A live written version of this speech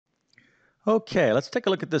Okay, let's take a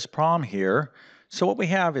look at this problem here. So what we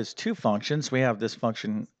have is two functions. We have this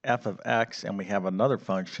function f of x, and we have another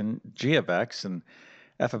function g of x, and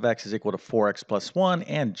f of x is equal to 4x plus 1,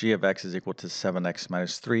 and g of x is equal to 7x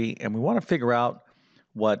minus 3. And we want to figure out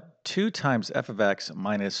what 2 times f of x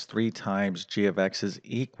minus 3 times g of x is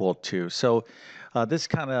equal to. So this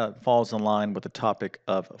kind of falls in line with the topic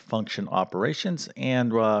of function operations.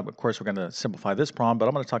 And of course, we're going to simplify this problem, but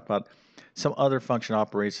I'm going to talk about some other function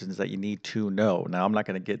operations that you need to know. Now, I'm not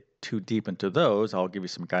going to get too deep into those. I'll give you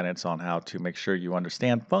some guidance on how to make sure you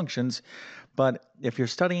understand functions. But if you're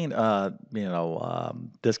studying,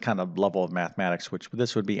 this kind of level of mathematics, which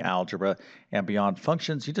this would be algebra and beyond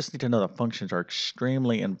functions, you just need to know that functions are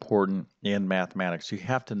extremely important in mathematics. You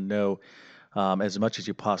have to know as much as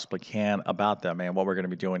you possibly can about them. And what we're going to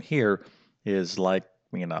be doing here is like,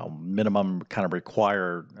 minimum kind of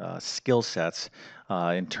required skill sets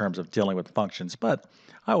in terms of dealing with functions. But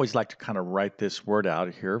I always like to kind of write this word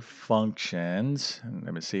out here, functions. And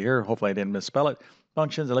let me see here. Hopefully I didn't misspell it.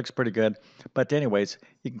 Functions, it looks pretty good. But anyways,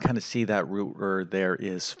 you can kind of see that root word there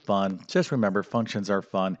is fun. Just remember, functions are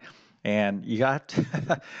fun. And you got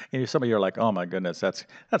to, some of you are like, oh my goodness, that's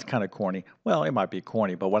kind of corny. Well, it might be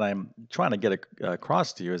corny, but what I'm trying to get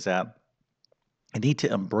across to you is that I need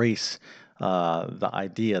to embrace the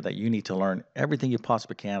idea that you need to learn everything you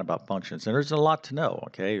possibly can about functions. And there's a lot to know,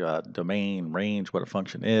 okay? Domain, range, what a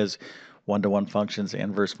function is, one-to-one functions,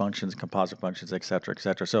 inverse functions, composite functions, et cetera, et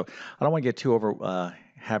cetera. So I don't want to get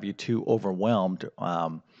have you too overwhelmed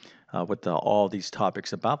with all these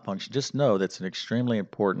topics about functions. Just know that's an extremely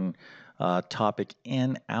important topic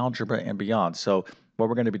in algebra and beyond. So what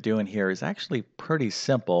we're going to be doing here is actually pretty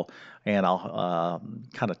simple, and I'll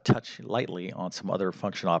kind of touch lightly on some other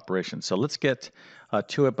function operations. So let's get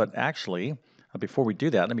to it, but actually, before we do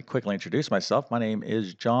that, let me quickly introduce myself. My name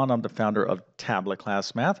is John. I'm the founder of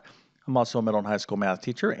TabletClass Math. I'm also a middle and high school math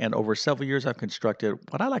teacher, and over several years, I've constructed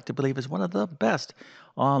what I like to believe is one of the best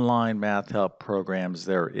online math help programs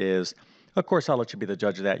there is. Of course, I'll let you be the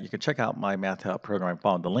judge of that. You can check out my math help program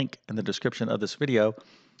following the link in the description of this video.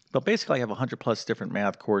 But basically, I have 100 plus different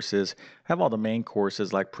math courses. I have all the main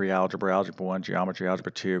courses like pre-algebra, algebra 1, geometry,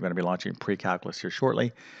 algebra 2. I'm going to be launching pre-calculus here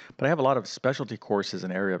shortly. But I have a lot of specialty courses in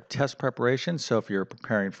the area of test preparation. So if you're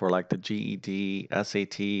preparing for like the GED,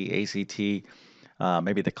 SAT, ACT,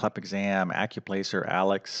 maybe the CLEP exam, Accuplacer,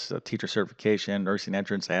 ALEX, teacher certification, nursing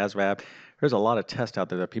entrance, ASVAB. There's a lot of tests out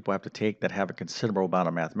there that people have to take that have a considerable amount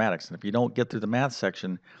of mathematics. And if you don't get through the math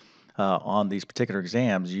section on these particular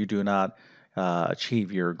exams, you do not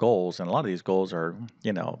achieve your goals. And a lot of these goals are,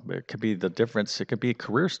 it could be the difference. It could be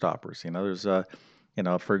career stoppers. There's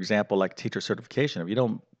for example, like teacher certification. If you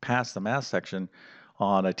don't pass the math section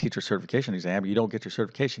on a teacher certification exam, you don't get your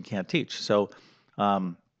certification, can't teach. So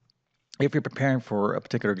if you're preparing for a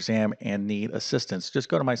particular exam and need assistance, just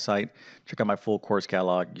go to my site, check out my full course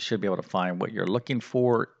catalog. You should be able to find what you're looking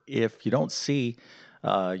for. If you don't see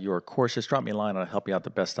your course, just drop me a line and I'll help you out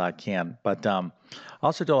the best I can. But I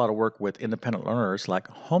also do a lot of work with independent learners like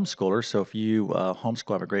homeschoolers. So if you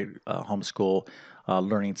homeschool, have a great homeschool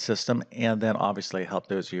learning system. And then obviously help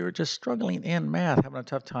those of you who are just struggling in math, having a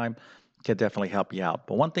tough time, can definitely help you out.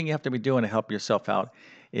 But one thing you have to be doing to help yourself out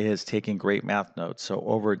is taking great math notes. So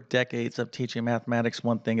over decades of teaching mathematics,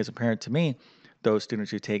 one thing is apparent to me. Those students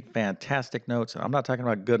who take fantastic notes, and I'm not talking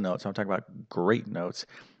about good notes, I'm talking about great notes,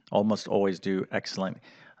 almost always do excellent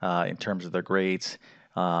in terms of their grades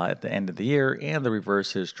at the end of the year. And the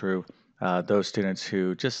reverse is true. Those students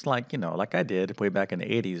who just like I did way back in the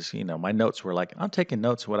 80s, my notes were like, I'm taking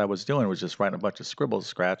notes. What I was doing was just writing a bunch of scribbles,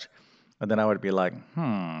 scratch. And then I would be like,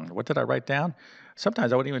 what did I write down?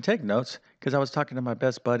 Sometimes I wouldn't even take notes because I was talking to my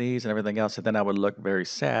best buddies and everything else. And then I would look very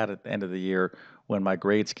sad at the end of the year when my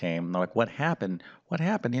grades came. And they're like, what happened? What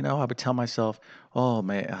happened? I would tell myself, oh,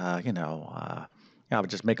 man, I would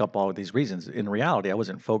just make up all of these reasons. In reality, I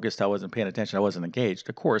wasn't focused. I wasn't paying attention. I wasn't engaged.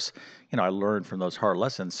 Of course, I learned from those hard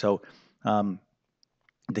lessons. So um,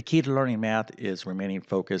 the key to learning math is remaining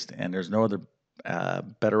focused, and there's no other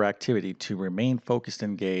better activity to remain focused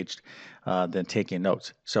and engaged than taking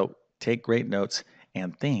notes. So take great notes,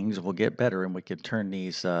 and things will get better, and we can turn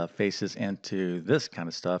these faces into this kind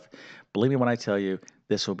of stuff. Believe me when I tell you,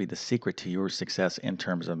 this will be the secret to your success in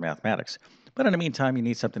terms of mathematics. But in the meantime, you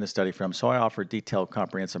need something to study from, so I offer detailed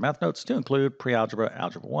comprehensive math notes to include pre-algebra,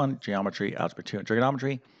 algebra 1, geometry, algebra 2, and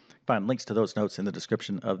trigonometry. Find links to those notes in the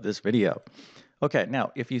description of this video. Okay,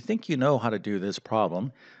 now, if you think you know how to do this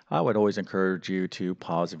problem, I would always encourage you to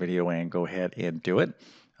pause the video and go ahead and do it.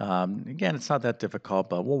 Again, it's not that difficult,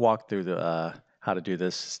 but we'll walk through how to do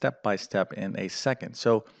this step by step in a second.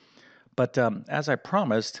 So But as I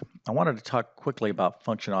promised, I wanted to talk quickly about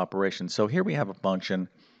function operations. So here we have a function.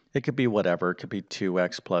 It could be whatever. It could be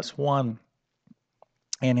 2x plus 1.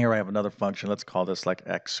 And here I have another function. Let's call this like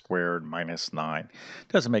x squared minus 9.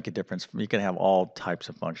 Doesn't make a difference. You can have all types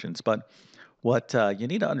of functions. But what you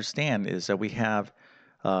need to understand is that we have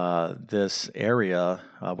this area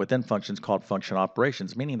within functions called function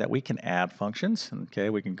operations, meaning that we can add functions.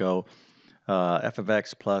 Okay, we can go f of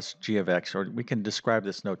x plus g of x, or we can describe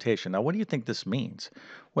this notation. Now, what do you think this means?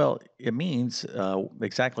 Well, it means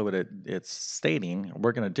exactly what it's stating.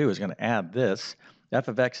 We're going to do is going to add this. F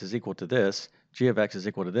of x is equal to this. G of x is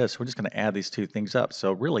equal to this. We're just going to add these two things up.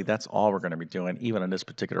 So really, that's all we're going to be doing, even in this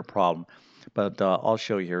particular problem. But I'll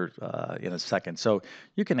show you here in a second. So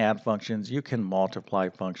you can add functions. You can multiply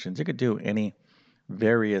functions. You could do any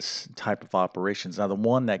various type of operations. Now, the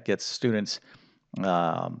one that gets students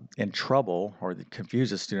in trouble or that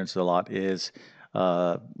confuses students a lot is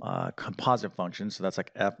composite functions. So that's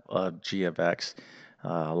like f of g of x.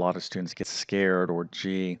 A lot of students get scared, or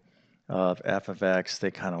g of f of x.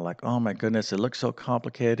 They kind of like, oh my goodness, it looks so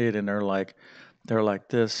complicated, and they're like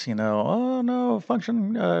this, oh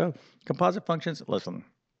no, composite functions. Listen,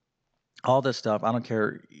 all this stuff, I don't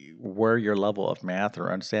care where your level of math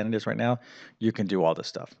or understanding is right now, you can do all this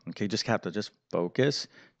stuff. Okay, you just have to just focus,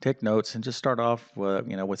 take notes, and just start off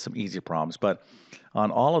with some easy problems. But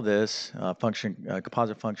on all of this,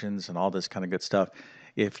 composite functions and all this kind of good stuff,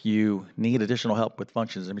 if you need additional help with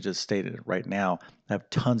functions, let me just state it right now. I have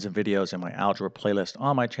tons of videos in my algebra playlist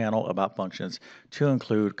on my channel about functions, to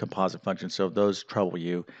include composite functions. So if those trouble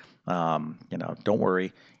you, don't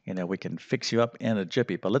worry. We can fix you up in a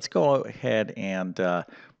jiffy. But let's go ahead and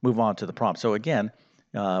move on to the problem. So again,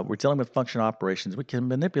 we're dealing with function operations. We can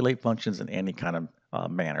manipulate functions in any kind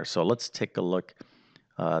of manner. So let's take a look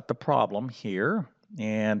at the problem here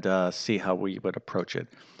and see how we would approach it.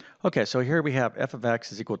 Okay, so here we have f of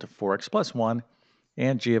x is equal to 4x plus 1,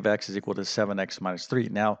 and g of x is equal to 7x minus 3.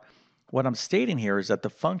 Now, what I'm stating here is that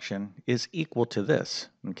the function is equal to this.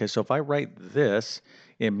 Okay, so if I write this,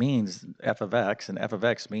 it means f of x, and f of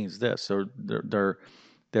x means this. So they're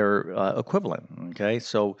equivalent. Okay,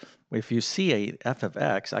 so if you see a f of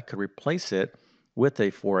x, I could replace it with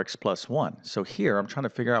a 4x plus 1. So here I'm trying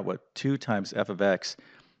to figure out what 2 times f of x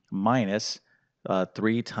minus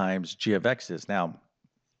 3 times g of x is. Now,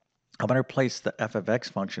 I'm going to replace the f of x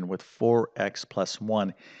function with 4x plus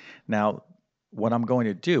 1. Now, what I'm going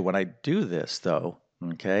to do when I do this, though,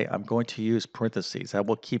 okay, I'm going to use parentheses. That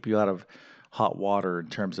will keep you out of hot water in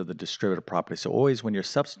terms of the distributive property. So always, when you're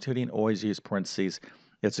substituting, always use parentheses.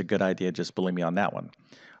 It's a good idea. Just believe me on that one.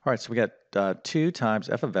 All right, so we got 2 times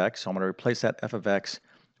f of x. So I'm going to replace that f of x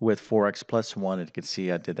with 4x plus 1. And you can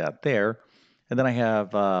see I did that there. And then I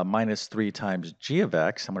have minus 3 times g of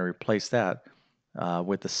x. I'm going to replace that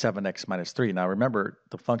with the 7x minus 3. Now remember,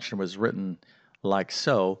 the function was written like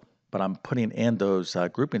so, but I'm putting in those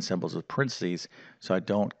grouping symbols with parentheses so I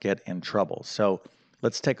don't get in trouble. So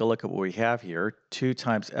let's take a look at what we have here. 2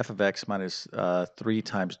 times f of x minus 3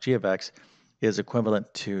 times g of x is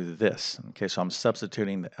equivalent to this. Okay, so I'm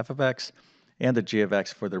substituting the f of x and the g of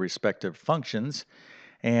x for the respective functions.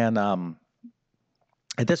 And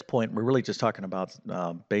at this point, we're really just talking about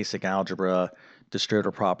basic algebra,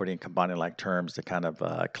 distributive property, and combining like terms to kind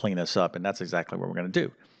of clean us up, and that's exactly what we're going to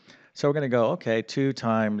do. So we're going to go, okay, 2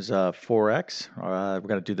 times 4x. We're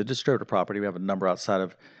going to do the distributive property. We have a number outside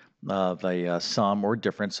of a sum or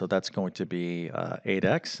difference, so that's going to be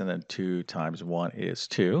 8x, and then 2 times 1 is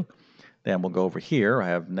 2. Then we'll go over here. I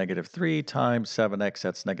have negative 3 times 7x,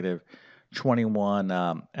 that's negative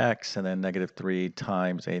 21x, and then negative 3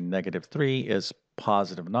 times a negative 3 is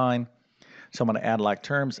positive 9. So I'm going to add like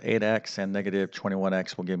terms. 8x and negative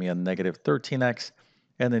 21x will give me a negative 13x,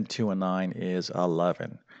 and then 2 and 9 is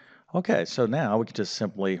 11. Okay, so now we can just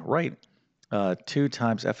simply write 2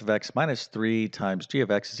 times f of x minus 3 times g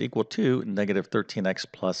of x is equal to negative 13x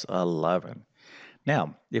plus 11.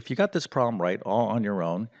 Now, if you got this problem right all on your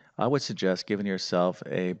own, I would suggest giving yourself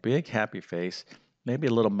a big happy face, maybe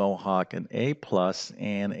a little mohawk, an A plus,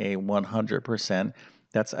 and a 100%.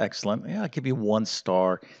 That's excellent. Yeah, I'll give you 1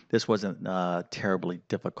 star. This wasn't a terribly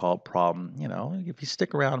difficult problem. If you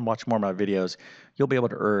stick around and watch more of my videos, you'll be able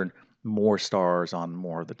to earn more stars on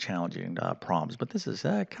more of the challenging problems. But this is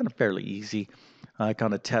kind of fairly easy,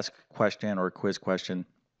 kind of test question or quiz question.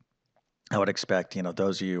 I would expect,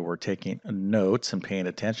 those of you who are taking notes and paying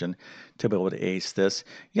attention to be able to ace this.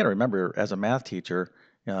 You got to remember, as a math teacher,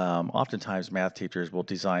 oftentimes math teachers will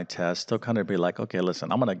design tests. They'll kind of be like, okay,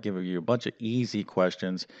 listen, I'm going to give you a bunch of easy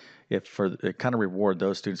questions it kind of reward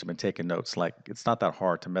those students who've been taking notes. Like, it's not that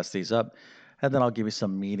hard to mess these up. and then I'll give you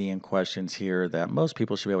some median questions here that most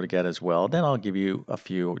people should be able to get as well. Then I'll give you a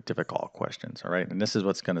few difficult questions, all right? And this is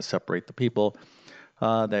what's going to separate the people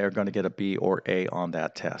that are going to get a B or A on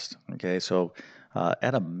that test, okay? So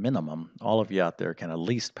at a minimum, all of you out there can at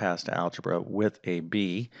least pass algebra with a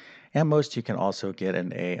B, and most you can also get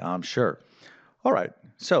an A, I'm sure. All right,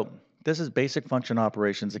 so this is basic function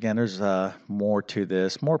operations. Again, there's more to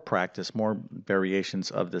this, more practice, more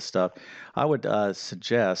variations of this stuff. I would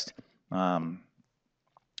suggest um,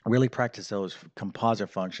 really practice those composite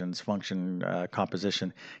functions, function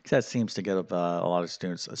composition, because that seems to give a lot of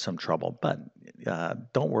students some trouble. But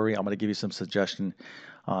don't worry, I'm going to give you some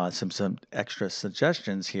some extra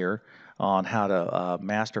suggestions here on how to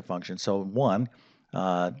master functions. So one,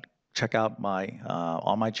 uh, check out my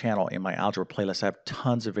on my channel in my algebra playlist. I have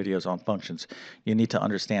tons of videos on functions. You need to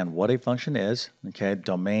understand what a function is. Okay,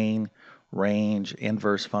 domain, range,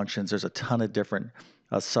 inverse functions. There's a ton of different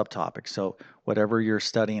subtopics. So whatever you're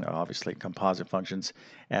studying, obviously composite functions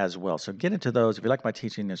as well. So get into those. If you like my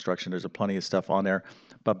teaching instruction, there's plenty of stuff on there.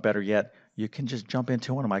 But better yet, you can just jump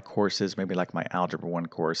into one of my courses, maybe like my Algebra 1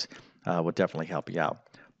 course, will definitely help you out.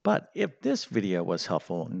 But if this video was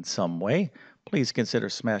helpful in some way, please consider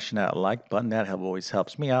smashing that like button. That always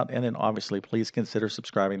helps me out. And then obviously, please consider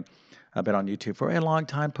subscribing. I've been on YouTube for a long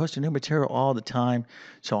time, posting new material all the time.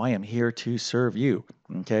 So I am here to serve you.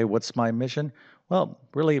 Okay, what's my mission? Well,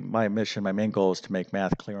 really, my mission, my main goal is to make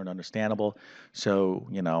math clear and understandable so,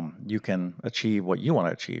 you can achieve what you want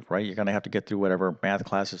to achieve, right? You're going to have to get through whatever math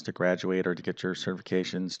classes to graduate or to get your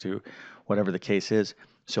certifications to whatever the case is,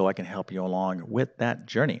 so I can help you along with that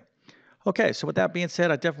journey. Okay, so with that being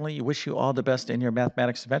said, I definitely wish you all the best in your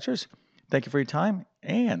mathematics adventures. Thank you for your time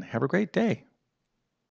and have a great day.